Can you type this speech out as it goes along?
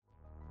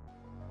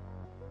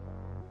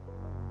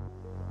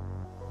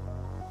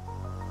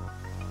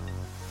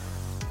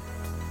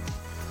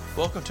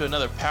Welcome to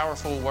another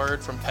powerful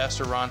word from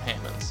Pastor Ron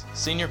Hammonds,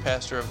 Senior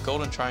Pastor of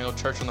Golden Triangle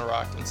Church on the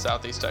Rock in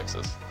Southeast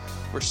Texas.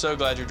 We're so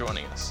glad you're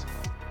joining us.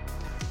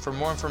 For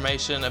more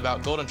information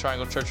about Golden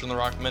Triangle Church on the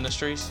Rock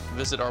Ministries,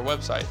 visit our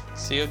website,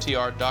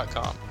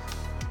 COTR.com.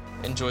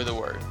 Enjoy the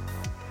word.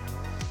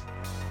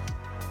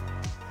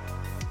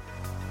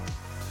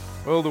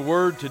 Well, the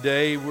word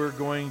today, we're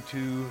going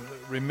to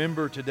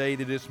remember today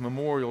that it's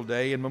Memorial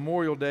Day, and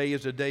Memorial Day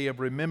is a day of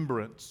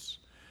remembrance.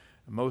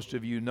 Most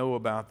of you know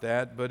about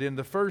that, but in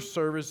the first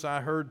service, I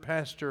heard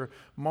Pastor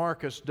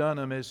Marcus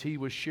Dunham, as he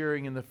was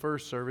sharing in the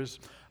first service,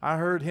 I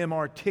heard him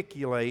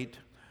articulate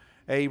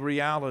a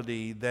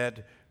reality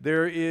that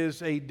there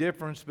is a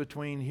difference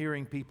between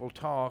hearing people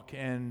talk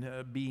and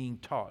being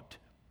taught.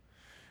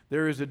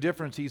 There is a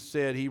difference, he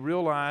said. He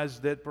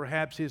realized that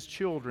perhaps his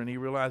children, he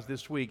realized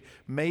this week,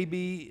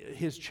 maybe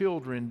his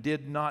children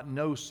did not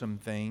know some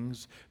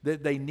things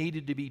that they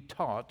needed to be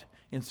taught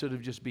instead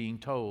of just being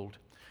told.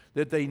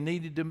 That they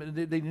needed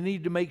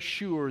to make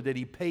sure that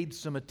he paid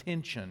some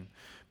attention.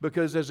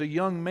 Because as a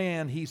young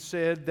man, he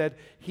said that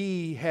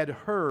he had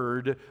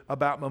heard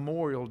about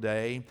Memorial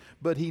Day,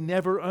 but he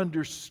never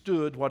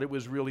understood what it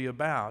was really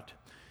about.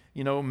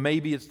 You know,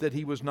 maybe it's that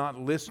he was not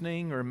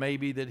listening, or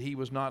maybe that he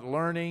was not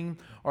learning,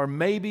 or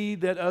maybe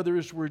that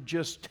others were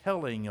just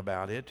telling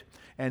about it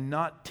and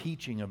not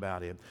teaching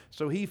about it.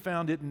 So he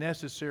found it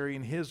necessary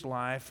in his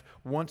life,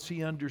 once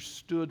he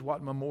understood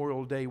what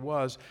Memorial Day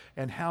was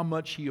and how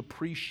much he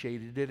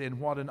appreciated it and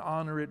what an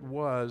honor it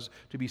was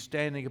to be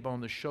standing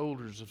upon the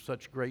shoulders of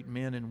such great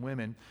men and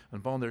women and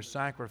upon their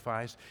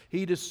sacrifice,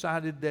 he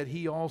decided that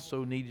he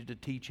also needed to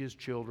teach his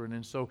children.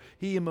 And so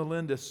he and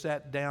Melinda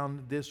sat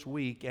down this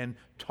week and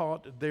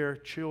taught their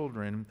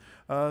children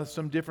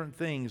some different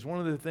things. One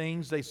of the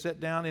things, they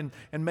sat down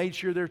and made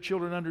sure their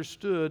children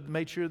understood,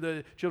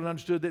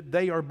 that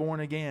they are born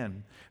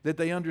again, that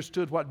they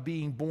understood what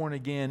being born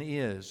again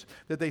is,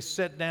 that they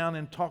sat down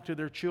and talked to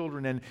their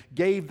children and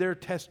gave their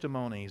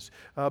testimonies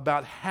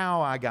about how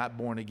I got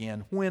born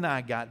again, when I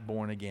got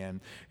born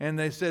again. And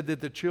they said that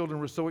the children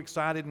were so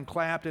excited and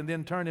clapped and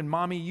then turned and,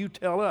 Mommy, you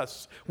tell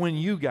us when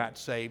you got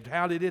saved.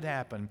 How did it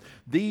happen?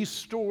 These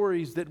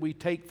stories that we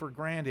take for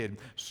granted,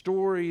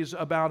 stories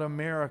about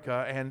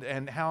America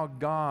and how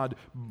God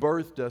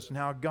birthed us and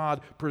how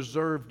God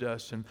preserved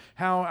us and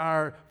how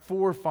our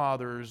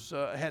forefathers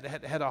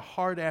had a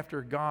heart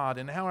after God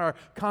and how our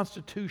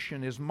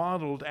Constitution is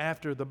modeled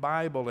after the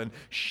Bible and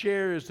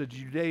shares the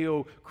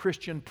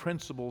Judeo-Christian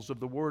principles of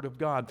the Word of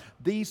God.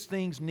 These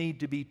things need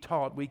to be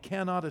taught. We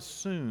cannot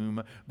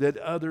assume that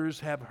others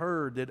have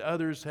heard, that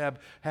others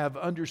have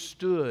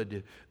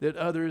understood, that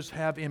others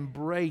have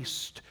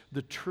embraced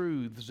the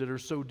truths that are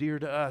so dear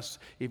to us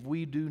if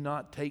we do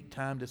not take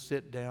time to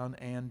sit down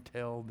and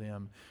tell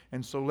them.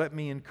 And so let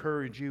me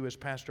encourage you, as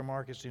Pastor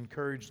Marcus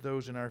encouraged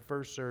those in our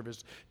first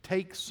service,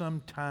 take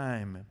some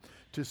time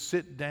to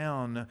sit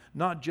down,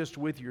 not just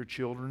with your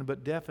children,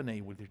 but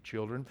definitely with your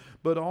children,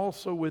 but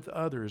also with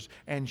others,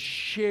 and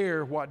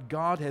share what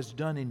God has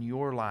done in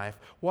your life,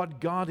 what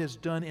God has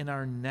done in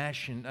our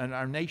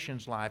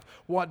nation's life,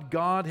 what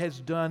God has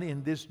done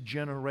in this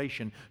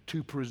generation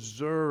to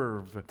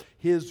preserve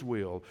His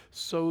will,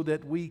 so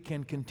that we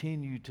can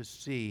continue to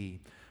see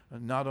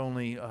not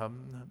only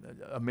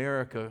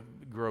America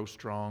grow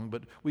strong,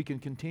 but we can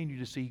continue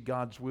to see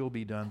God's will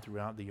be done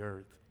throughout the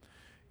earth.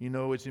 You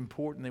know, it's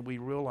important that we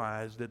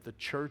realize that the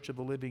church of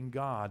the living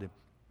God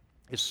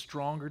is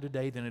stronger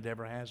today than it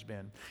ever has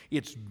been.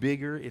 It's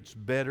bigger, it's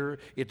better,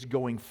 it's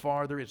going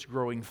farther, it's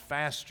growing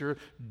faster.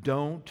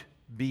 Don't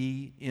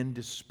be in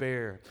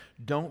despair.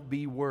 Don't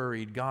be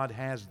worried. God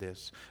has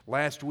this.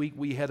 Last week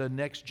we had a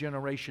next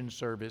generation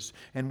service,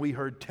 and we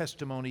heard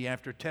testimony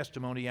after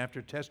testimony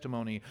after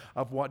testimony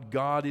of what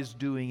God is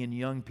doing in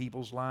young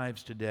people's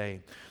lives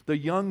today. The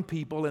young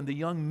people and the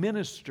young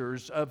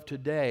ministers of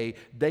today,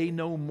 they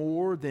know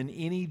more than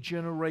any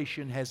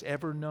generation has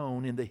ever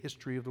known in the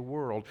history of the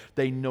world.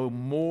 They know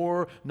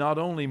more, not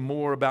only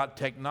more about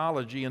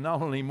technology and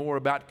not only more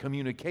about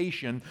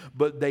communication,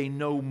 but they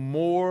know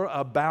more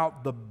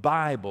about the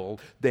Bible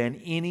than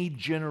any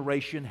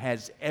generation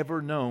has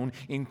ever known,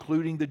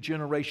 including the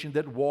generation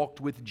that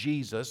walked with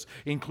Jesus,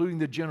 including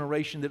the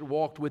generation that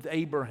walked with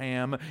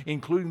Abraham,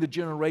 including the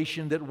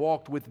generation that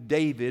walked with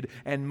David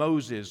and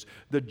Moses.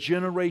 The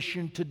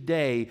generation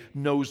today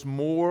knows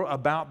more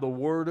about the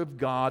Word of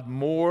God,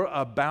 more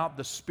about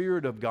the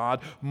Spirit of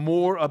God,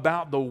 more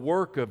about the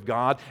work of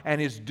God,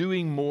 and is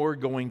doing more,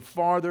 going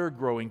farther,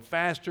 growing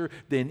faster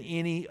than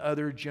any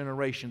other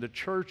generation. The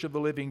church of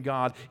the living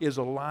God is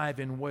alive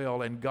and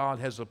well, and God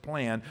has a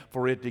plan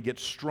for it to get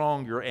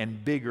stronger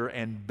and bigger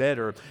and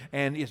better.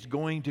 And it's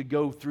going to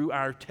go through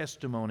our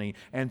testimony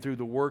and through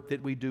the work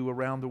that we do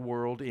around the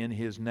world in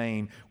His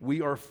name.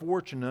 We are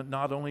fortunate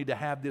not only to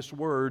have this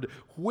word,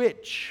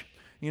 which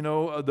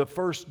The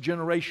first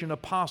generation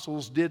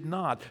apostles did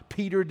not.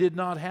 Peter did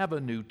not have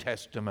a New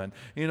Testament.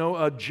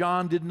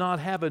 John did not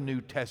have a New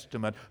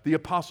Testament. The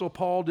Apostle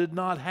Paul did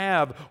not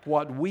have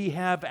what we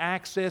have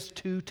access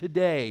to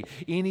today.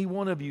 Any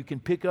one of you can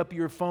pick up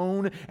your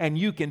phone and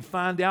you can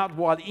find out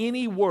what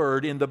any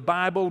word in the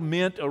Bible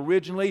meant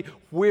originally,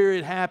 where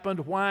it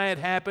happened, why it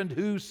happened,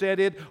 who said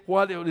it,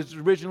 what it was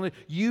originally.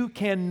 You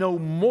can know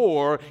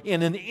more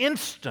in an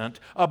instant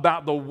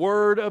about the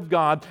Word of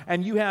God,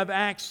 and you have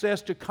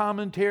access to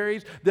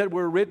commentaries that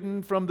were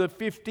written from the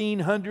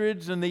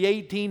 1500s and the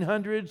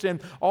 1800s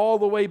and all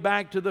the way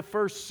back to the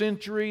first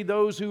century,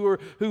 those who were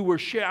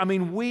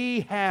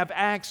we have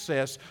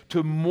access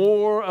to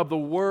more of the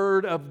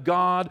Word of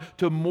God,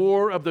 to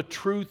more of the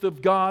truth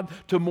of God,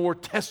 to more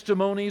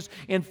testimonies.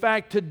 In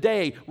fact,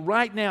 today,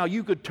 right now,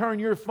 you could turn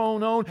your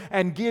phone on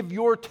and give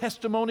your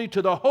testimony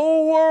to the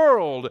whole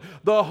world.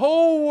 The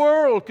whole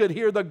world could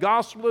hear the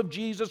gospel of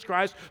Jesus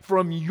Christ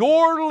from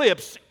your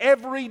lips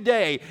every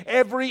day,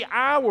 every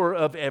hour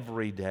of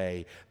every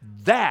day.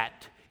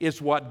 That is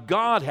what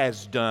God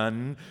has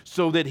done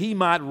so that He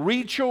might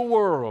reach a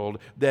world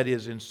that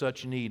is in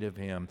such need of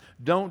Him.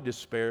 Don't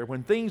despair.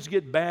 When things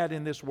get bad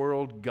in this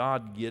world,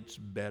 God gets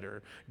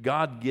better.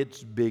 God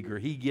gets bigger.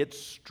 He gets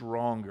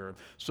stronger.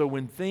 So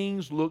when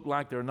things look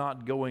like they're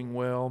not going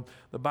well,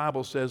 the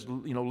Bible says,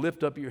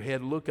 lift up your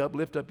head, look up,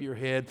 lift up your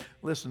head.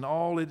 Listen,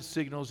 all it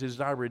signals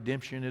is our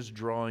redemption is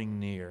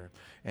drawing near.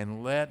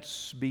 And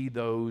let's be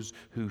those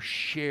who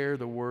share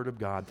the Word of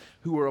God,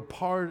 who are a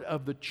part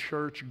of the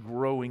church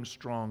growing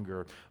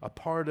stronger, a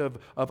part of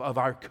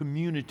our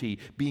community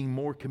being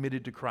more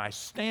committed to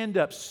Christ. Stand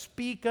up,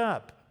 speak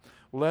up.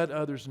 Let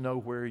others know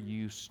where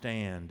you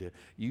stand.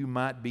 You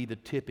might be the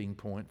tipping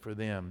point for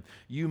them.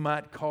 You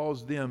might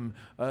cause them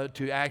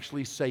to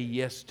actually say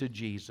yes to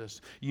Jesus.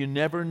 You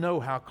never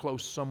know how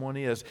close someone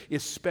is,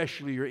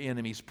 especially your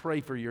enemies. Pray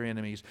for your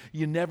enemies.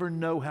 You never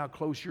know how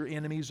close your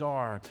enemies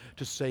are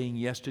to saying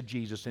yes to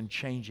Jesus and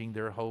changing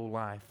their whole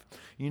life.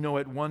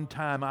 At one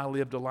time I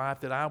lived a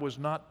life that I was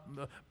not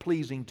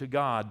pleasing to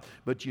God,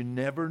 but you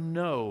never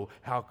know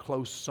how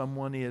close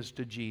someone is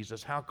to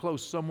Jesus, how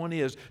close someone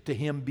is to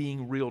Him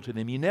being real to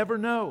them. You never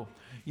know.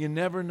 You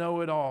never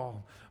know at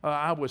all.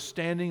 I was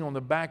standing on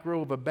the back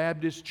row of a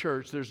Baptist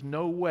church. There's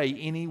no way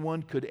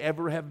anyone could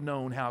ever have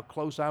known how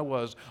close I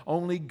was.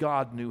 Only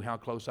God knew how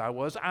close I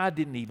was. I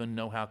didn't even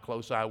know how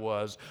close I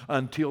was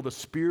until the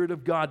Spirit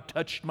of God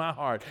touched my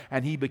heart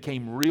and He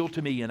became real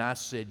to me and I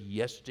said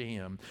yes to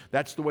Him.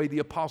 That's the way the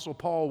Apostle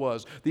Paul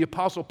was. The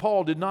Apostle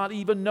Paul did not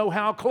even know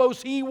how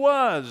close he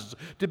was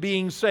to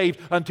being saved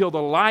until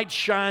the light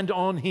shined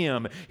on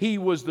him. He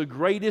was the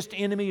greatest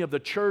enemy of the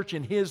church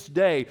in his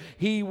day.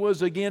 He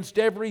was against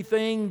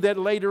everything that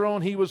later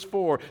on he was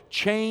for.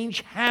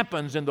 Change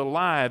happens in the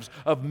lives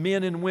of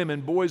men and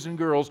women, boys and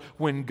girls,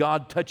 when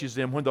God touches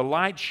them, when the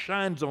light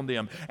shines on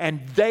them,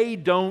 and they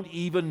don't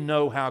even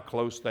know how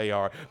close they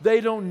are. They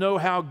don't know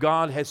how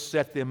God has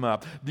set them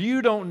up.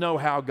 You don't know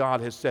how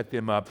God has set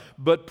them up,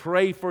 but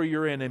pray for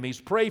your enemies.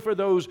 Pray for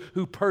those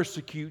who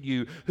persecute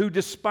you, who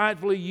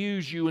despitefully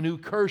use you and who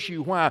curse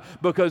you. Why?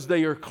 Because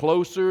they are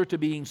closer to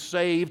being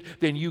saved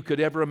than you could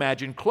ever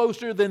imagine,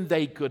 closer than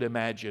they could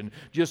imagine.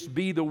 Just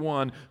be the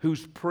one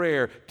whose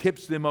prayer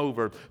tips them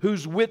over,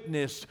 whose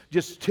witness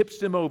just tips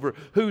them over,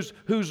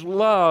 whose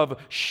love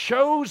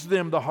shows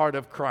them the heart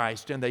of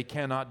Christ and they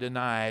cannot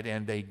deny it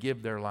and they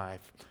give their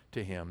life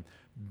to Him.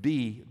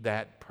 Be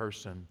that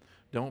person.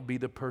 Don't be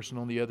the person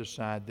on the other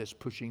side that's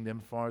pushing them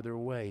farther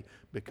away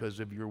because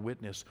of your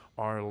witness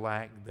or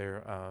lack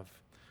thereof.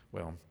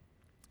 Well,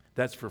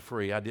 that's for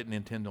free. I didn't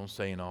intend on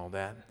saying all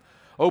that.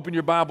 Open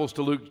your Bibles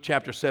to Luke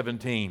chapter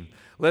 17.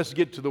 Let's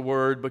get to the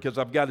Word because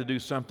I've got to do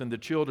something. The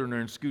children are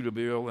in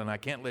Scooterville and I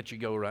can't let you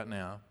go right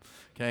now.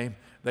 Okay?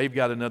 They've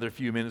got another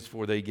few minutes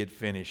before they get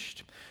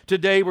finished.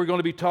 Today we're going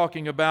to be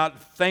talking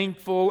about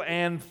thankful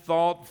and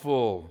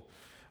thoughtful.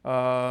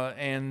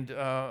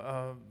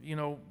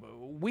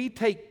 We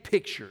take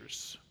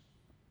pictures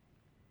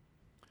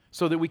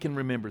so that we can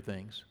remember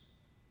things.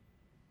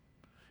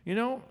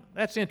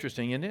 That's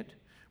interesting, isn't it?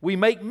 We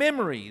make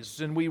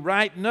memories and we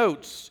write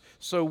notes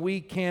so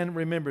we can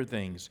remember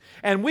things.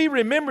 And we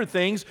remember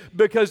things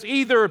because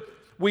either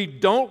we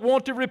don't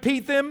want to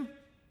repeat them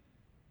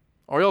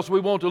or else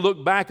we want to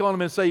look back on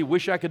them and say,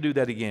 wish I could do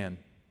that again.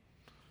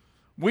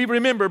 We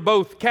remember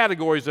both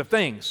categories of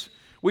things.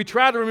 We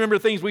try to remember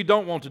things we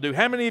don't want to do.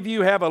 How many of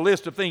you have a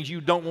list of things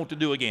you don't want to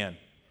do again?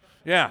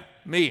 Yeah,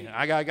 me.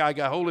 I got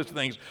a whole list of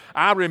things.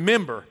 I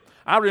remember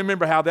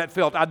how that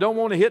felt. I don't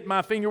want to hit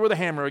my finger with a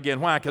hammer again.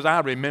 Why? Because I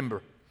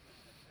remember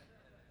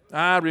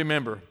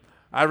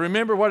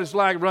what it's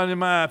like running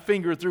my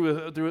finger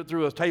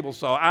through a table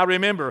saw. I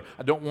remember.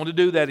 I don't want to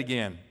do that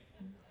again.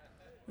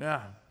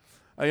 Yeah.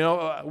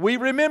 We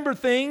remember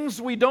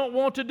things we don't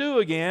want to do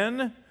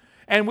again.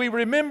 And we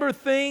remember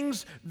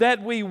things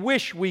that we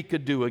wish we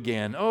could do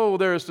again. Oh,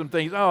 there are some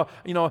things. Oh,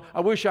 I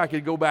wish I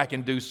could go back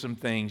and do some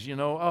things. Do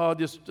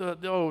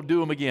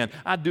them again.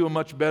 I'd do them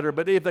much better,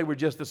 but if they were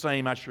just the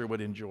same, I sure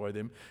would enjoy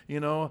them.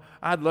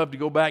 I'd love to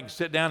go back and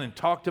sit down and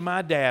talk to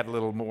my dad a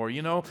little more,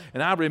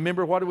 And I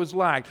remember what it was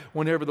like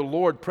whenever the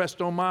Lord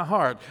pressed on my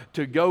heart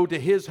to go to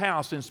his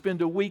house and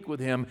spend a week with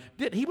him.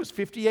 He was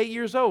 58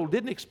 years old.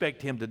 Didn't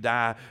expect him to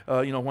die,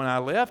 when I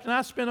left. And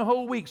I spent a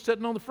whole week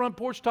sitting on the front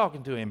porch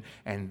talking to him.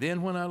 And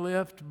then when I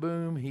left,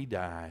 boom, he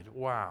died.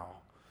 Wow.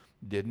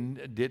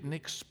 Didn't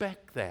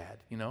expect that,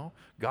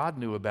 God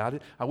knew about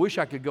it. I wish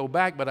I could go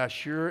back, but I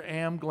sure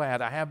am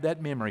glad I have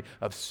that memory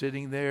of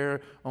sitting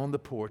there on the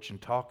porch and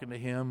talking to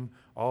him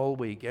all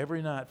week,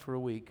 every night for a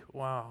week.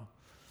 Wow.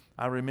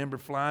 I remember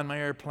flying my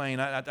airplane.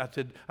 I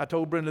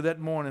told Brenda that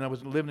morning, I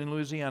was living in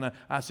Louisiana,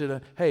 I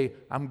said, hey,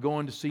 I'm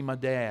going to see my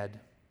dad.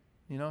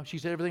 She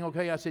said, everything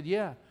okay? I said,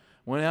 yeah.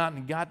 Went out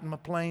and got in my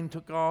plane,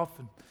 took off,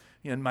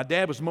 and my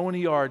dad was mowing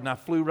the yard, and I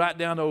flew right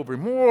down over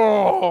him.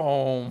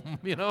 Whoa!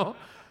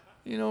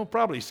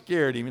 Probably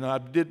scared him.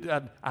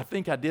 I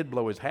think I did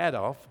blow his hat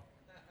off.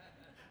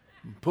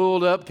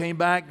 Pulled up, came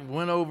back,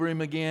 went over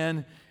him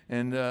again,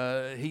 and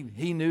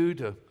he knew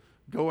to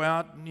go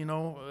out,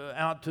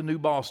 out to New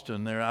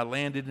Boston. There, I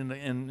landed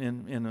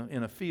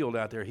in a field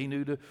out there. He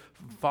knew to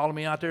follow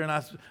me out there, and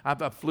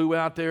I flew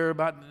out there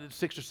about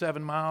 6 or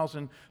 7 miles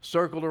and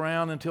circled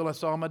around until I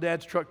saw my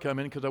dad's truck come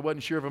in, because I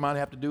wasn't sure if I might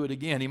have to do it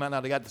again. He might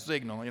not have got the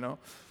signal,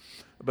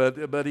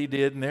 But he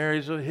did, and there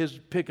his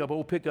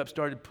old pickup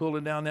started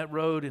pulling down that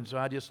road, and so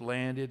I just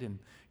landed and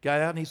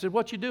got out, and he said,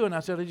 "What you doing?" I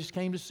said, "I just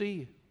came to see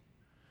you.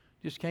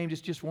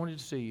 Just wanted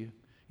to see you."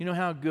 You know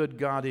how good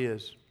God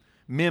is.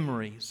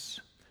 Memories.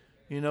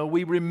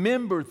 We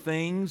remember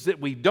things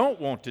that we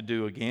don't want to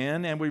do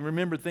again, and we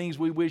remember things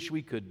we wish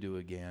we could do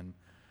again.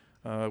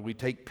 We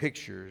take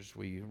pictures,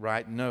 we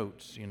write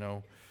notes,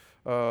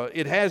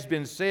 It has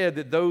been said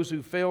that those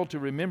who fail to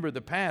remember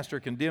the past are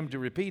condemned to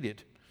repeat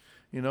it.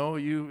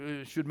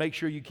 You should make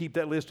sure you keep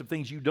that list of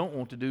things you don't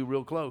want to do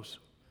real close.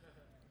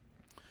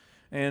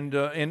 And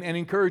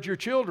encourage your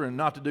children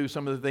not to do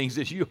some of the things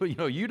that you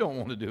don't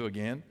want to do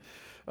again.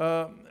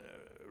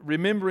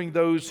 Remembering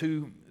those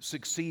who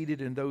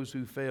succeeded and those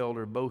who failed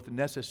are both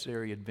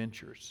necessary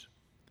adventures.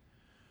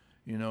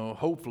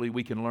 Hopefully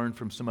we can learn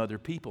from some other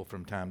people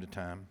from time to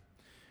time.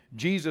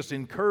 Jesus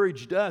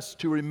encouraged us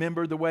to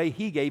remember the way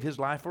he gave his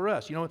life for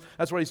us.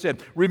 That's what he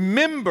said.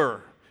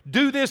 Remember.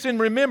 Do this in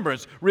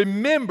remembrance.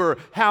 Remember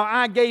how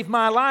I gave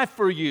my life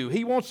for you.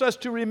 He wants us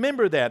to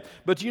remember that.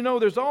 But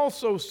there's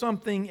also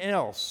something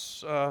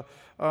else.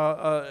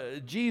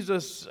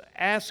 Jesus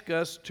asked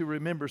us to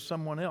remember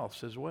someone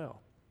else as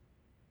well.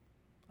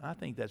 I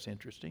think that's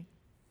interesting.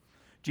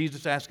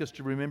 Jesus asked us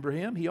to remember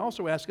him. He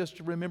also asked us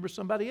to remember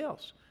somebody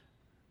else.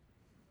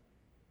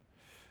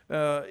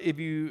 If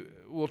you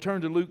will turn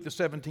to Luke, the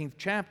 17th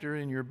chapter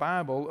in your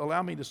Bible,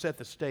 allow me to set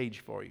the stage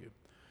for you.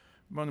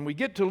 When we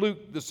get to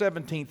Luke, the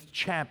 17th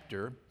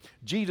chapter,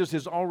 Jesus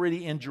is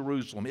already in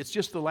Jerusalem. It's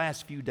just the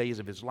last few days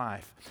of his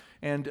life.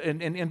 And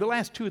the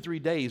last 2 or 3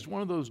 days,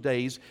 one of those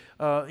days,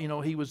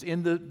 he was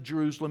in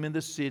Jerusalem, in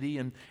the city,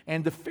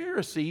 and the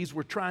Pharisees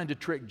were trying to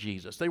trick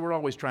Jesus. They were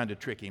always trying to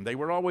trick him. They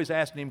were always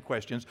asking him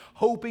questions,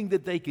 hoping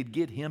that they could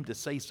get him to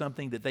say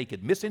something that they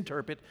could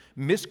misinterpret,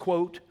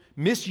 misquote,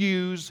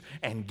 misuse,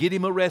 and get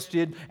him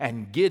arrested,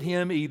 and get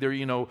him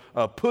either,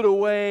 put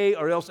away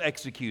or else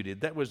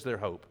executed. That was their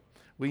hope.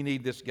 We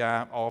need this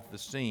guy off the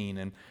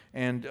scene.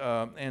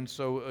 And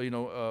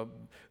so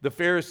the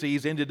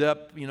Pharisees ended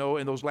up,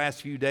 in those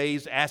last few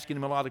days asking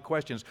him a lot of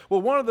questions.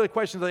 Well, one of the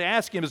questions they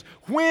asked him is,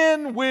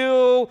 when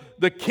will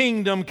the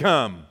kingdom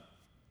come?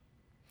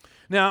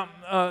 Now,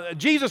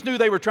 Jesus knew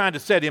they were trying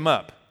to set him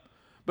up.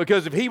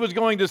 Because if he was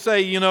going to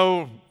say,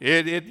 here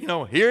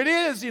it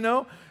is,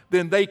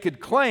 then they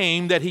could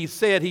claim that he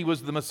said he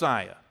was the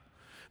Messiah.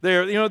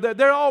 A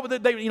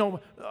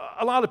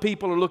lot of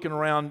people are looking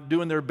around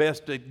doing their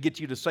best to get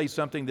you to say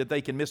something that they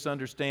can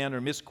misunderstand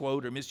or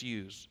misquote or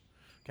misuse,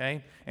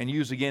 okay, and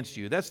use against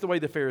you. That's the way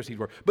the Pharisees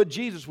were. But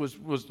Jesus was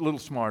a little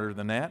smarter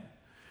than that.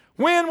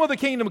 When will the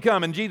kingdom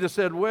come? And Jesus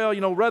said, well,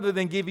 rather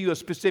than give you a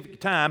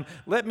specific time,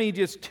 let me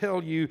just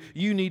tell you,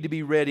 you need to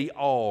be ready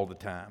all the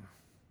time,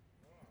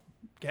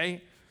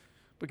 okay?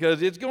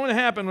 Because it's going to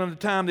happen at a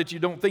time that you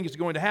don't think it's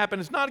going to happen.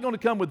 It's not going to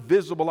come with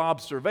visible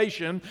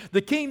observation. The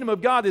kingdom of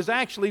God is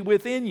actually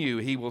within you,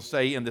 he will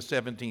say in the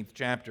 17th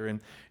chapter.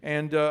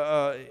 And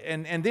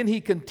then he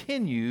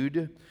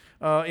continued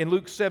in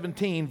Luke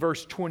 17,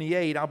 verse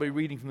 28. I'll be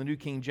reading from the New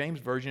King James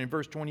Version. In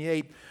verse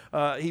 28,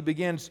 he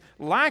begins,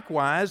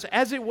 likewise,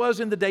 as it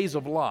was in the days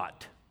of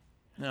Lot.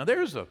 Now,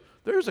 there's a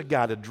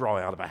guy to draw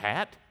out of a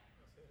hat.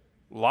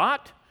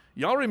 Lot.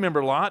 Y'all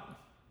remember Lot,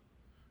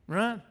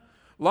 right?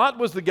 Lot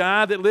was the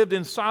guy that lived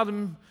in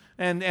Sodom,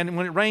 and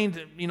when it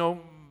rained,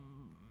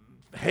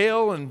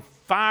 hail and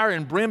fire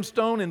and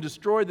brimstone and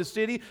destroy the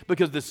city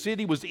because the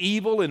city was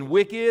evil and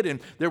wicked, and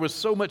there was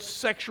so much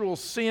sexual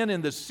sin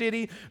in the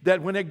city that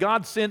when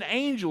God sent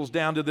angels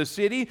down to the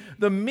city,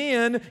 the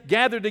men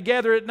gathered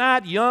together at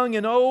night, young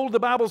and old, the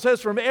Bible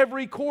says, from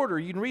every quarter.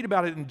 You can read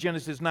about it in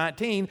Genesis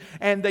 19.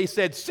 And they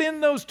said,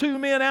 send those two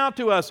men out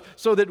to us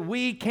so that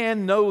we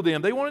can know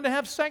them. They wanted to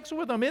have sex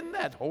with them. Isn't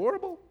that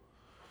horrible?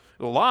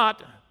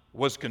 Lot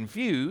was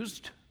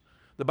confused.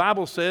 The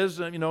Bible says,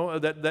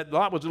 that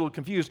Lot was a little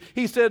confused.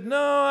 He said,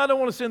 no, I don't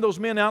want to send those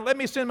men out. Let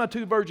me send my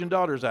two virgin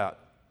daughters out.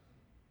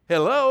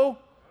 Hello?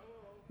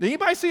 Did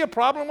anybody see a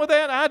problem with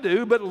that? I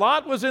do, but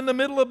Lot was in the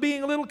middle of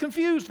being a little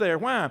confused there.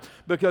 Why?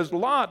 Because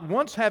Lot,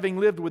 once having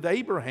lived with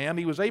Abraham,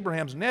 he was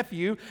Abraham's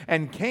nephew,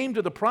 and came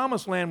to the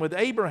promised land with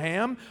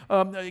Abraham.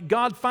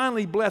 God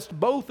finally blessed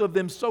both of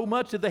them so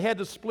much that they had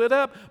to split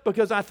up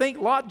because I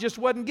think Lot just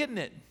wasn't getting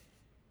it.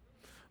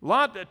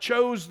 Lot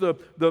chose the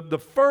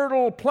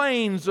fertile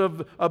plains of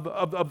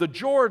the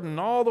Jordan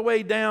all the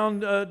way down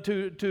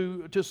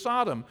to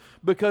Sodom,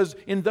 because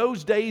in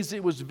those days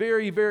it was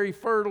very, very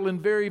fertile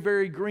and very,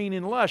 very green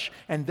and lush,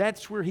 and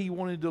that's where he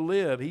wanted to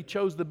live. He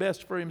chose the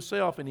best for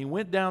himself, and he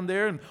went down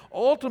there and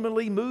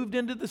ultimately moved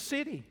into the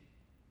city.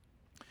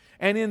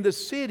 And in the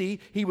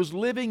city, he was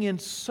living in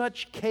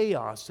such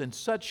chaos and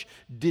such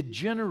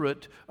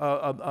degenerate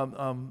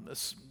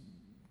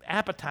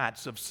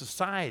appetites of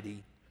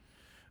society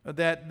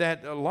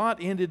that Lot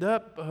ended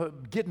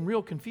up getting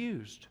real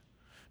confused.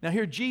 Now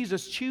here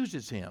Jesus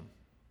chooses him.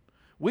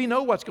 We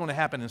know what's going to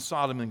happen in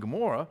Sodom and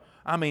Gomorrah.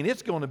 I mean,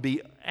 it's going to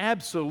be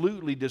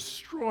absolutely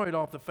destroyed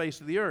off the face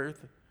of the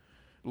earth.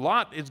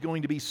 Lot is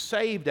going to be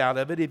saved out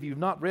of it. If you've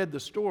not read the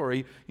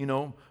story,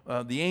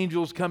 the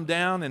angels come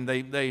down and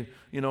they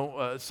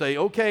say,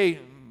 okay,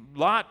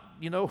 Lot,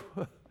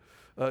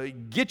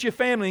 get your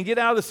family and get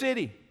out of the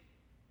city.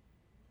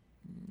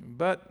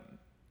 But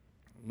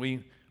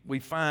we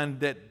find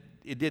that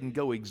it didn't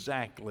go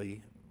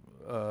exactly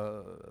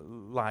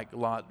like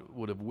Lot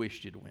would have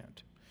wished it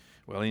went.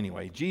 Well,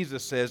 anyway,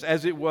 Jesus says,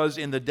 as it was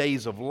in the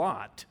days of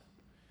Lot,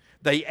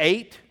 they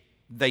ate,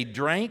 they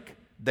drank,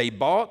 they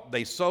bought,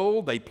 they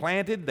sold, they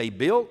planted, they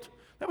built.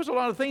 There was a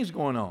lot of things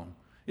going on.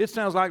 It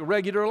sounds like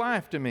regular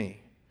life to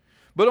me.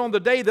 But on the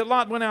day that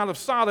Lot went out of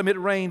Sodom, it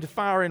rained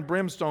fire and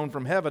brimstone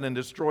from heaven and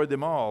destroyed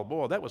them all.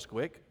 Boy, that was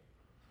quick.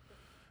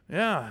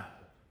 Yeah.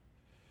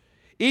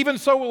 Even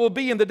so it will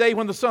be in the day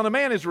when the Son of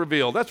Man is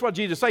revealed. That's what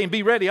Jesus is saying.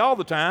 Be ready all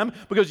the time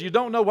because you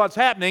don't know what's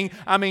happening.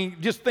 I mean,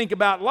 just think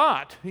about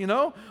Lot,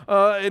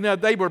 and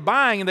they were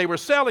buying and they were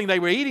selling, they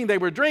were eating, they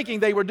were drinking,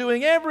 they were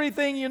doing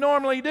everything you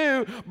normally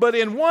do. But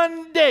in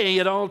one day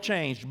it all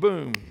changed.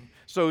 Boom.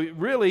 So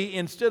really,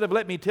 instead of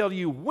let me tell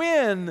you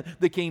when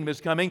the kingdom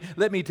is coming,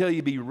 let me tell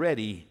you be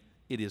ready.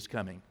 It is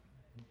coming.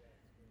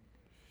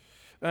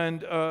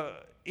 And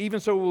even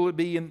so will it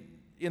be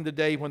in the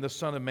day when the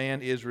Son of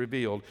Man is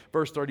revealed.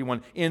 Verse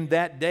 31, in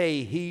that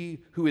day he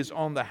who is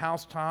on the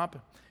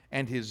housetop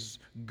and his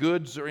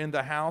goods are in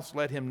the house,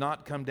 let him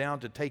not come down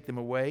to take them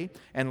away.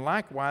 And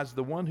likewise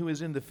the one who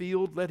is in the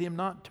field, let him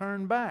not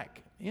turn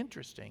back.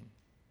 Interesting.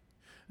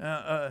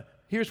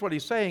 Here's what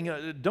he's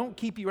saying. Don't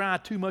keep your eye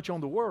too much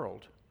on the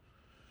world.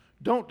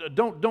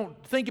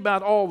 Don't think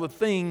about all the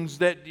things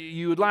that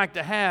you would like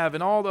to have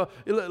and all the...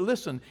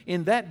 Listen,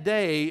 in that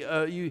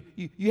day,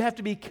 you have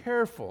to be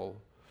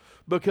careful,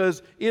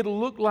 because it'll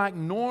look like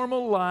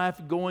normal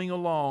life going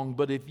along,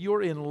 but if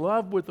you're in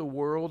love with the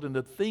world and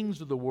the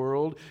things of the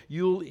world,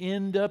 you'll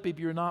end up, if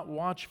you're not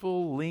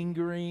watchful,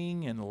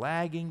 lingering and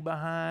lagging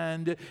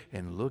behind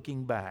and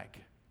looking back.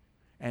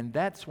 And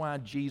that's why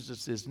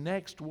Jesus'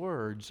 next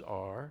words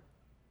are,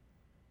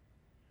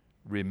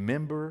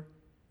 remember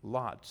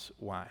Lot's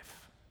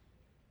wife.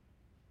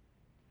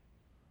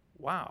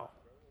 Wow.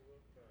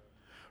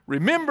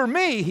 Remember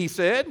me, he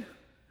said.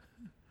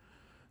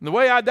 And the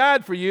way I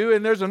died for you,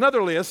 and there's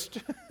another list.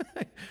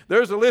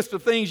 There's a list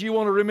of things you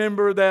want to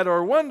remember that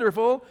are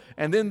wonderful,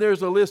 and then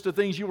there's a list of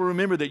things you will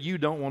remember that you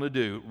don't want to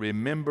do.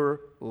 Remember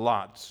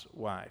Lot's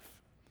wife.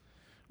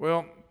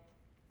 Well,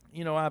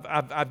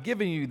 I've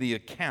given you the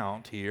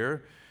account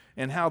here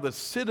and how the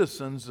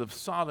citizens of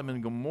Sodom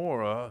and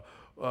Gomorrah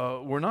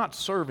were not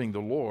serving the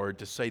Lord,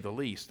 to say the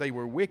least. They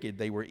were wicked.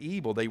 They were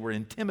evil. They were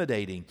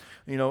intimidating.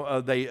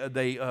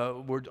 They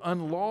were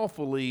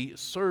unlawfully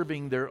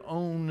serving their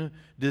own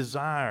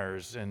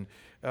desires, and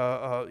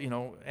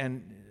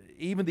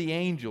even the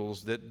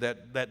angels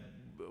that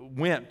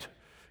went,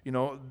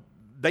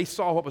 they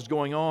saw what was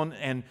going on,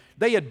 and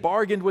they had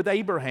bargained with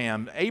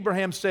Abraham.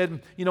 Abraham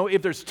said,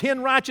 if there's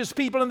 10 righteous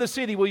people in the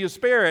city, will you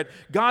spare it?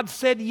 God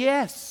said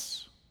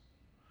yes.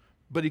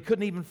 But he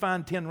couldn't even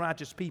find 10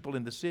 righteous people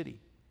in the city.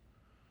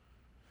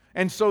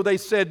 And so they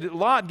said,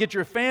 Lot, get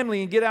your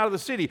family and get out of the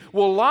city.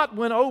 Well, Lot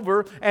went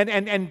over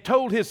and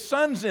told his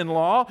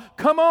sons-in-law,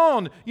 come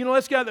on,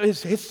 let's get out.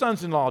 His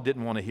sons-in-law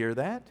didn't want to hear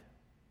that.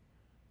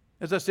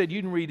 As I said,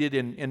 you can read it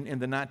in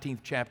the 19th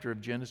chapter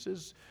of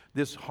Genesis,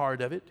 this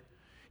heart of it.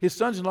 His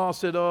sons-in-law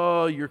said,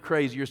 "Oh, you're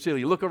crazy, you're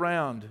silly. Look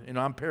around."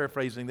 I'm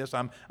paraphrasing this.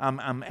 I'm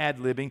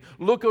ad-libbing.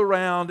 Look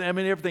around. I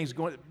mean, everything's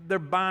going. They're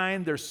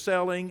buying, they're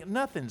selling.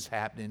 Nothing's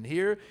happening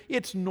here.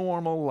 It's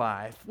normal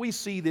life. We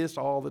see this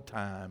all the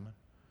time.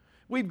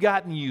 We've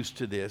gotten used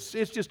to this.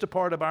 It's just a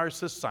part of our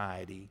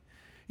society.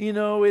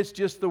 It's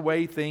just the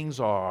way things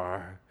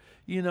are.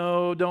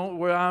 Don't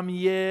worry.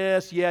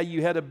 Yes,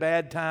 you had a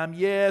bad time.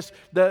 Yes,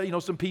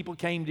 some people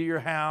came to your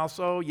house.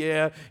 Oh,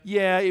 yeah,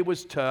 it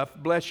was tough.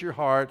 Bless your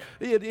heart.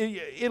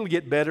 It'll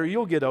get better.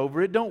 You'll get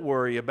over it. Don't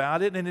worry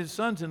about it. And his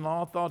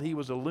sons-in-law thought he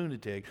was a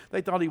lunatic.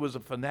 They thought he was a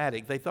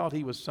fanatic. They thought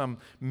he was some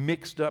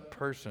mixed-up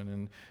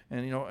person.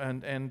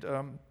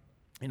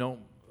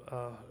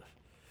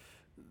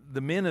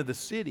 The men of the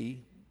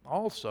city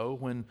also,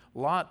 when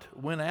Lot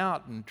went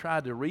out and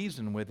tried to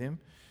reason with him,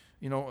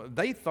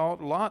 they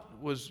thought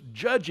Lot was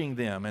judging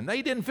them, and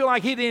they didn't feel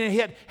like he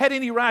had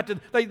any right to.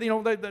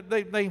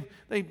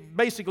 They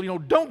basically,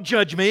 don't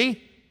judge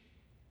me.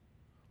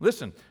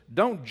 Listen,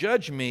 don't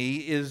judge me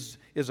is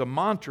a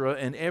mantra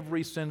in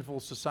every sinful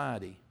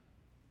society.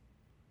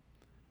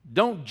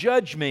 Don't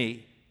judge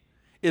me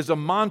is a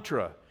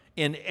mantra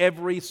in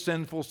every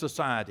sinful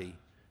society.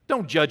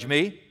 Don't judge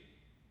me.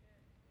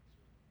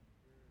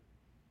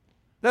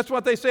 That's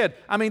what they said.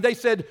 They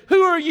said,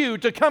 "Who are you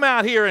to come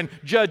out here and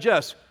judge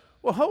us?"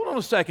 Well, hold on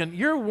a second.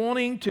 You're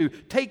wanting to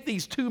take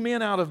these two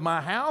men out of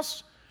my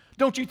house?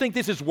 Don't you think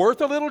this is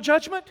worth a little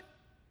judgment?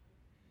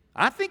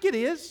 I think it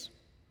is.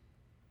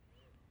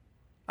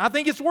 I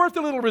think it's worth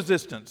a little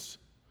resistance.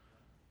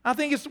 I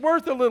think it's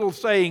worth a little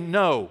saying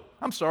no.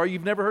 I'm sorry,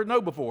 you've never heard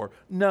no before.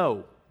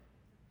 No.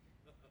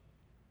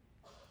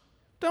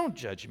 Don't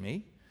judge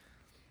me.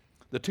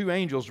 The two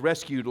angels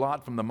rescued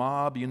Lot from the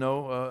mob,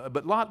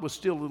 but Lot was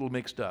still a little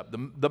mixed up.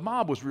 The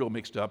mob was real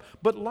mixed up,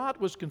 but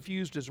Lot was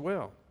confused as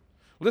well.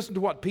 Listen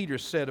to what Peter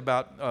said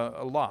about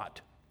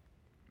Lot.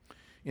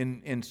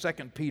 In 2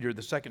 Peter,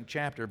 the 2nd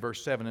chapter,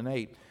 verse 7 and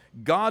 8.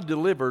 God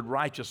delivered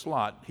righteous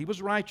Lot. He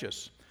was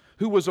righteous.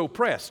 Who was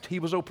oppressed? He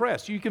was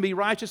oppressed. You can be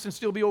righteous and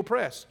still be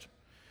oppressed.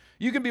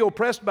 You can be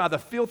oppressed by the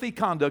filthy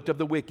conduct of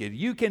the wicked.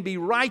 You can be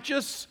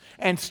righteous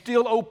and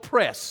still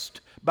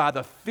oppressed by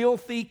the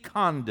filthy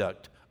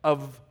conduct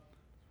of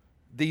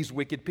these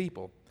wicked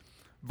people.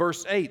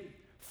 Verse 8.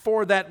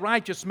 For that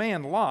righteous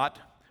man, Lot,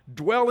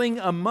 dwelling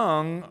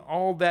among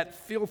all that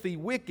filthy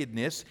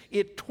wickedness,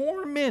 it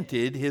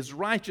tormented his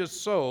righteous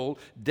soul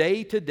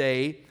day to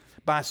day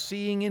by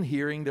seeing and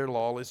hearing their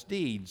lawless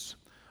deeds.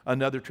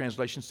 Another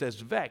translation says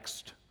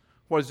vexed.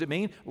 What does it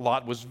mean?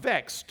 Lot was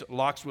vexed.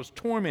 Lot was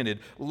tormented.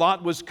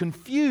 Lot was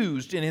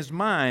confused in his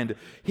mind.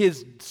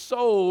 His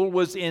soul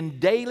was in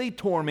daily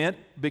torment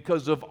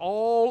because of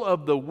all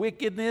of the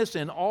wickedness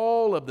and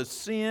all of the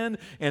sin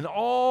and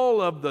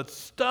all of the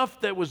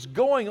stuff that was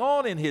going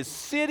on in his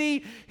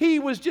city. He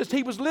was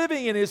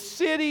living in his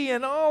city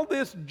and all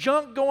this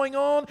junk going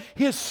on.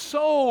 His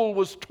soul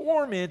was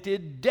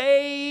tormented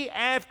day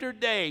after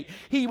day.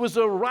 He was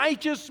a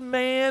righteous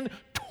man,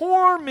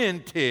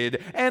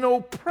 tormented and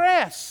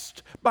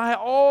oppressed by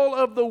all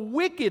of the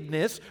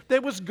wickedness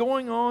that was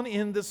going on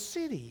in the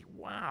city.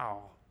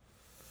 Wow.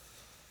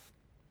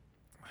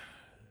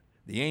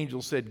 The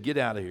angel said, "Get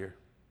out of here."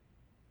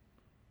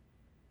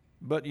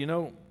 But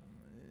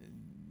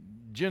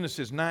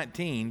Genesis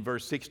 19,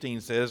 verse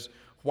 16 says,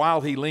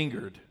 while he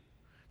lingered.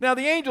 Now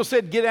the angel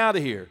said, "Get out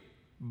of here,"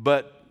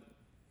 but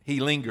he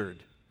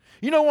lingered.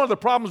 One of the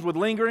problems with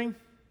lingering?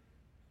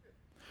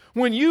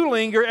 When you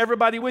linger,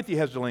 everybody with you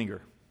has to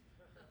linger.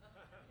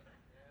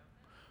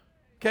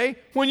 Okay?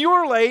 When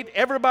you're late,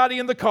 everybody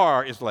in the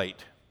car is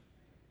late.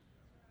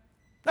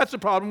 That's the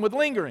problem with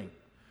lingering.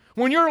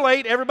 When you're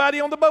late, everybody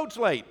on the boat's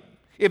late.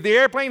 If the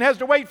airplane has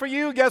to wait for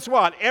you, guess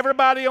what?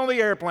 Everybody on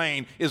the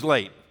airplane is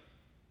late.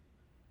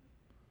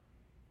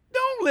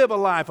 Don't live a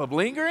life of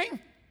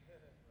lingering.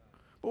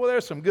 Boy,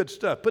 there's some good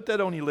stuff. Put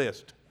that on your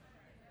list.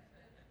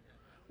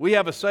 We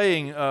have a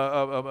saying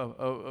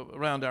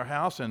around our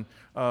house, and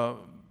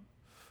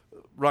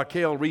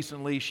Raquel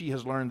recently, she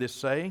has learned this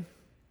saying.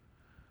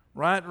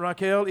 Right,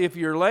 Raquel? If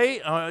you're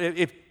late,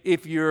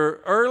 if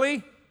you're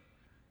early,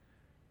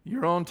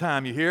 you're on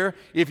time. You hear?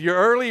 If you're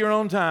early, you're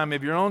on time.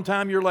 If you're on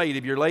time, you're late.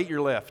 If you're late,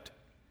 you're left.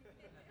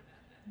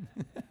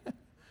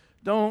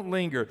 Don't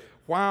linger.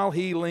 While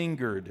he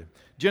lingered.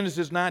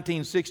 Genesis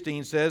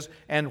 19:16 says,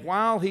 and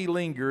while he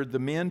lingered, the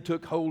men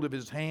took hold of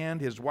his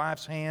hand, his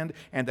wife's hand,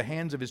 and the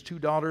hands of his two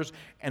daughters,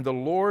 and the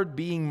Lord,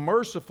 being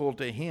merciful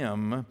to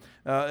him,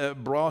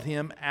 brought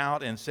him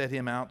out and set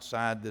him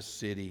outside the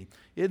city.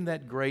 Isn't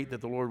that great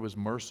that the Lord was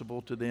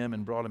merciful to them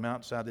and brought him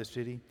outside the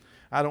city?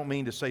 I don't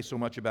mean to say so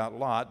much about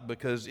Lot,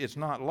 because it's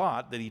not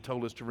Lot that he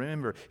told us to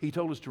remember. He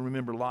told us to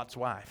remember Lot's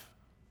wife.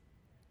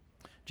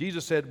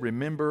 Jesus said,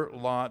 remember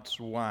Lot's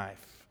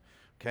wife.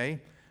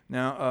 Okay?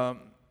 Now,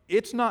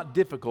 it's not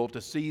difficult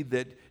to see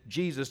that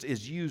Jesus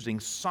is using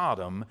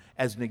Sodom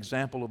as an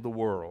example of the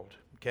world,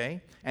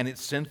 okay? And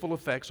its sinful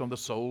effects on the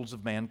souls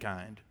of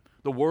mankind.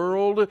 The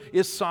world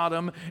is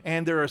Sodom,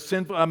 and there are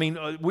sinful.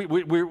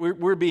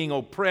 We're being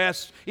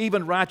oppressed.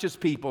 Even righteous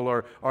people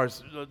are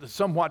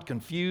somewhat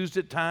confused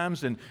at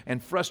times,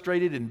 and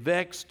frustrated, and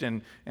vexed,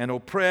 and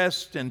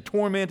oppressed, and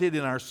tormented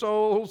in our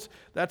souls.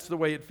 That's the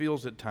way it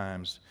feels at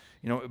times.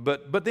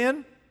 But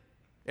then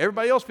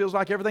everybody else feels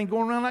like everything's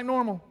going around like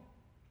normal.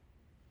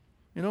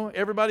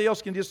 Everybody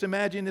else can just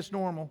imagine it's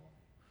normal.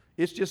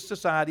 It's just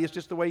society. It's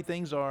just the way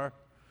things are.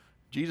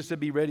 Jesus said,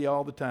 "Be ready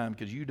all the time,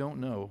 because you don't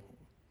know."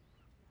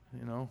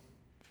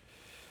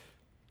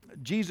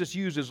 Jesus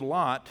uses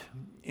Lot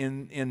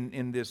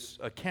in this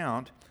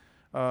account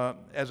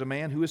as a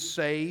man who is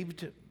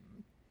saved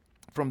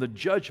from the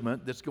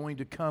judgment that's going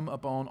to come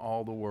upon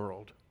all the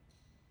world.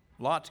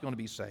 Lot's going to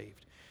be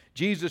saved.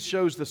 Jesus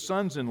shows the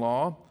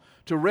sons-in-law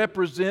to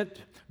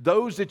represent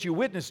those that you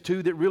witness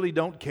to that really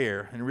don't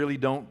care and really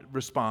don't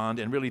respond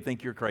and really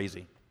think you're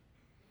crazy.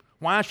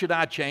 Why should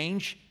I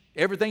change?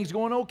 Everything's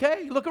going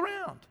okay. Look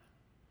around.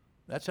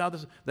 That's how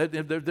there's,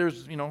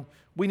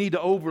 we need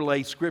to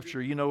overlay Scripture.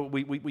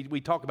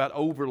 We talk about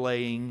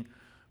overlaying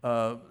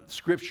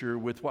Scripture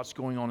with what's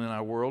going on in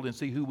our world and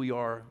see who we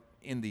are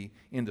in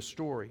the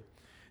story.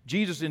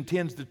 Jesus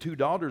intends the two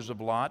daughters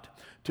of Lot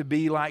to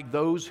be like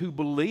those who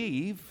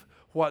believe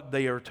what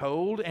they are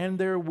told and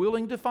they're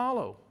willing to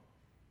follow.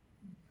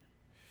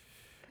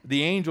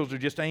 The angels are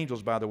just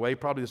angels, by the way,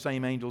 probably the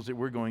same angels that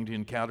we're going to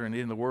encounter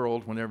in the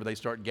world whenever they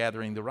start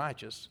gathering the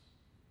righteous.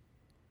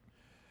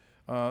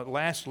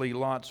 Lastly,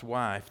 Lot's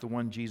wife, the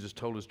one Jesus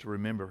told us to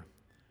remember.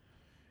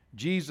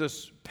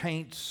 Jesus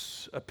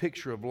paints a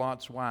picture of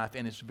Lot's wife,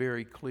 and it's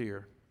very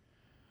clear.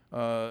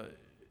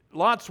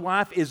 Lot's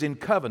wife is in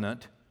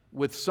covenant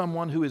with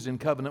someone who is in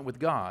covenant with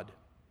God.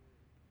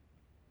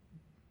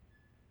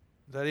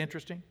 Is that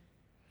interesting?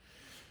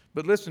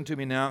 But listen to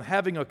me now.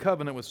 Having a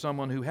covenant with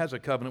someone who has a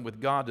covenant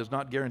with God does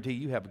not guarantee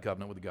you have a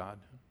covenant with God.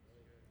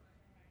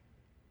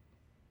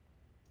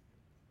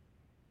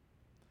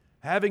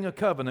 Having a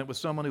covenant with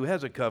someone who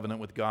has a covenant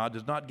with God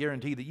does not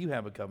guarantee that you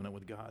have a covenant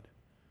with God.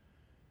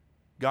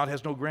 God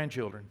has no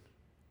grandchildren,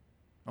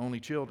 only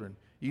children.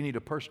 You need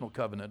a personal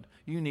covenant.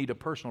 You need a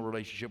personal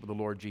relationship with the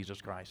Lord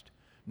Jesus Christ.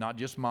 Not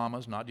just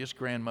mamas, not just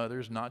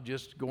grandmothers, not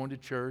just going to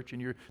church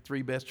and your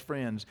three best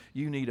friends.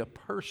 You need a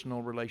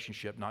personal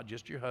relationship, not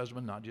just your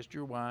husband, not just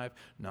your wife,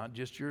 not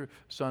just your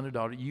son or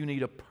daughter. You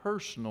need a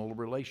personal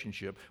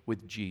relationship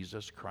with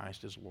Jesus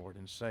Christ as Lord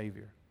and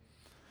Savior.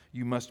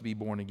 You must be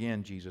born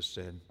again, Jesus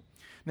said.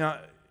 Now,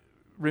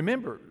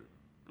 remember,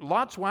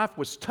 Lot's wife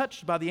was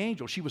touched by the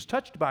angel. She was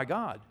touched by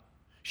God.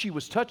 She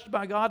was touched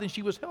by God and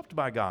she was helped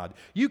by God.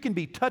 You can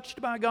be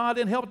touched by God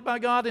and helped by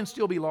God and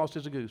still be lost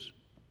as a goose.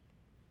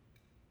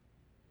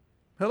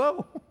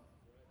 Hello?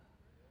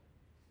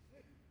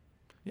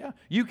 Yeah,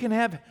 you can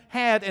have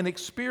had an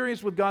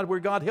experience with God where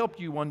God helped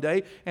you one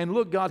day, and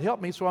look, God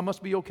helped me, so I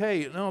must be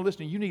okay. No,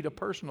 listen, you need a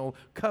personal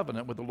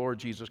covenant with the Lord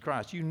Jesus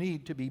Christ. You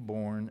need to be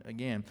born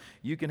again.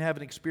 You can have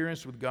an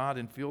experience with God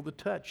and feel the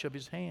touch of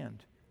His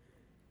hand.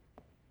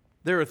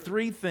 There are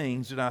three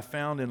things that I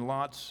found in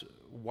Lot's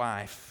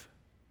wife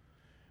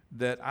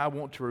that I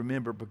want to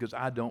remember because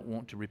I don't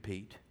want to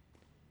repeat.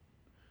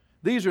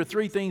 These are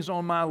three things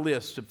on my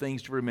list of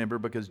things to remember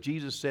because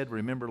Jesus said,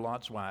 remember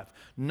Lot's wife.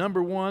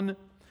 Number one,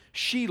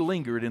 she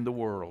lingered in the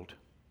world.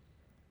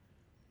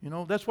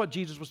 That's what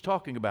Jesus was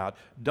talking about.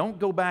 Don't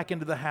go back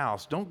into the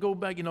house. Don't go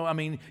back,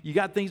 you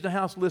got things in the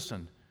house,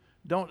 listen.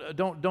 Don't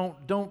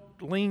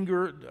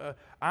linger.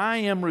 I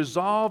am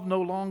resolved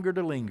no longer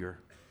to linger.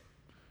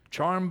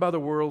 Charmed by the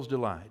world's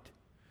delight.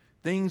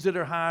 Things that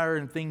are higher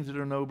and things that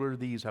are nobler,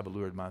 these have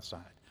allured my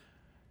sight.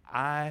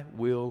 I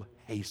will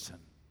hasten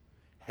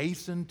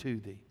to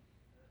thee.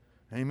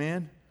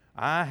 Amen?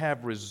 I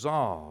have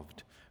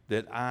resolved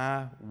that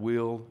I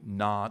will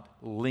not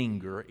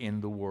linger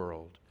in the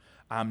world.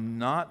 I'm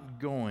not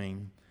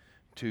going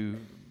to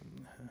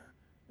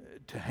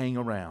hang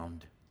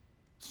around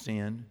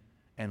sin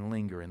and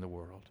linger in the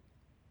world.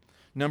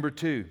 Number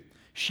two,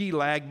 she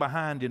lagged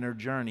behind in her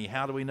journey.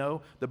 How do we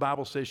know? The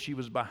Bible says she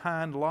was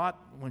behind Lot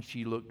when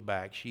she looked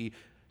back. She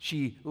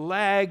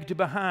lagged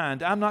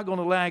behind. I'm not going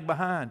to lag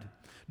behind.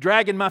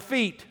 Dragging my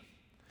feet.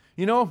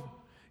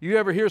 You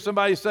ever hear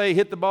somebody say,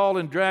 hit the ball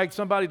and drag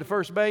somebody to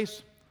first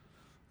base?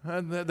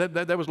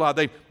 That was Lot.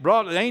 The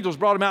angels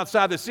brought him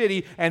outside the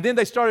city, and then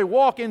they started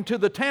walking to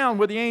the town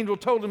where the angel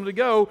told them to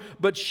go,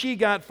 but she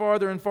got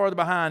farther and farther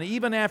behind.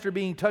 Even after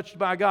being touched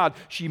by God,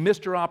 she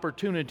missed her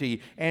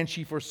opportunity, and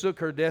she forsook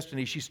her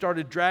destiny. She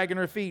started dragging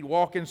her feet,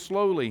 walking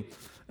slowly.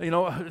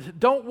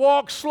 Don't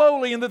walk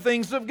slowly in the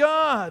things of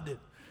God.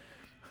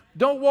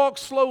 Don't walk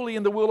slowly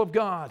in the will of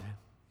God.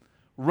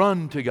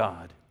 Run to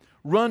God.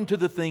 Run to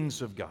the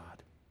things of God.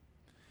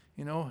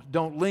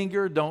 Don't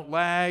linger, don't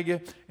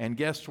lag. And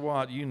guess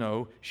what?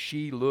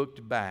 She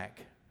looked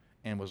back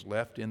and was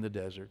left in the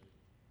desert.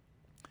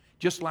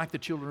 Just like the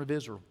children of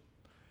Israel.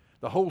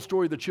 The whole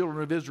story of the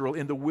children of Israel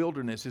in the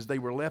wilderness is they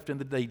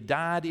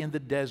died in the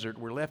desert,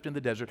 were left in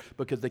the desert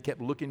because they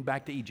kept looking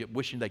back to Egypt,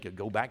 wishing they could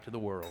go back to the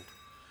world.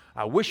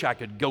 I wish I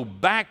could go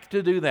back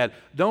to do that.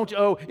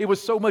 It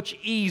was so much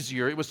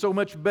easier. It was so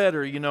much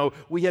better.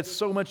 We had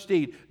so much to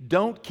eat.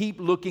 Don't keep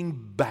looking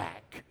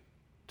back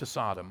to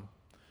Sodom.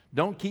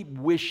 Don't keep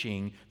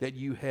wishing that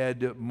you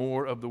had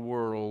more of the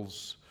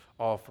world's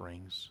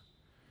offerings,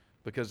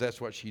 because that's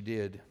what she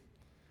did.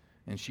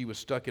 And she was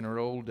stuck in her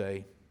old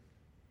day.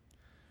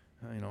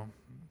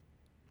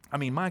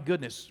 My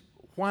goodness,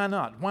 why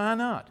not? Why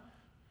not?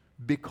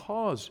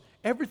 Because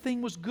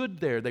everything was good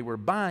there. They were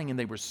buying and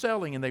they were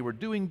selling and they were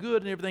doing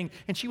good and everything.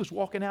 And she was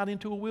walking out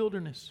into a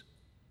wilderness.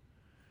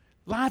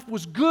 Life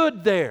was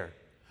good there.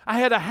 I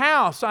had a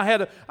house. I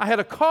had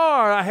a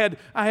car. I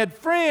had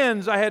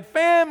friends. I had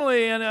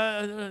family,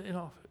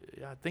 and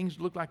things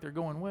look like they're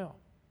going well.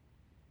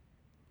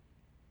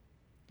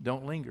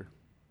 Don't linger.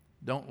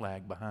 Don't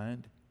lag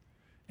behind,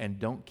 and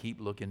don't keep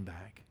looking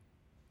back.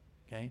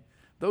 Okay?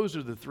 Those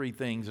are the three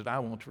things that I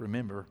want to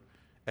remember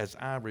as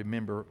I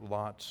remember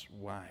Lot's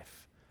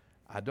wife.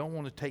 I don't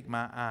want to take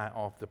my eye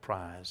off the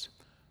prize.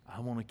 I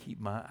want to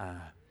keep my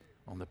eye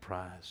on the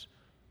prize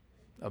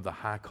of the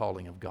high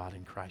calling of God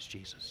in Christ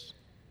Jesus.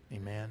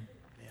 Amen?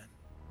 Amen.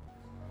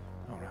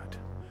 All right.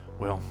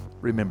 Well,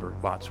 remember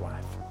Lot's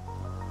wife.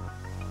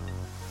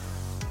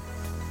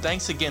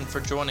 Thanks again for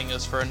joining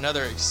us for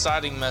another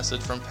exciting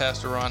message from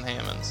Pastor Ron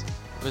Hammonds.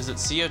 Visit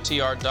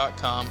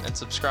COTR.com and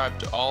subscribe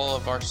to all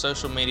of our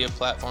social media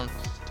platforms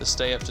to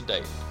stay up to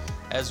date.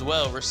 As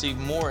well, receive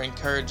more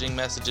encouraging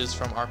messages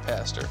from our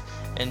pastor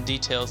and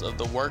details of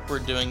the work we're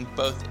doing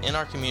both in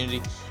our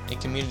community and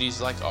communities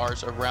like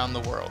ours around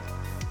the world.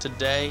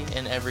 Today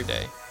and every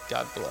day,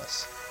 God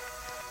bless.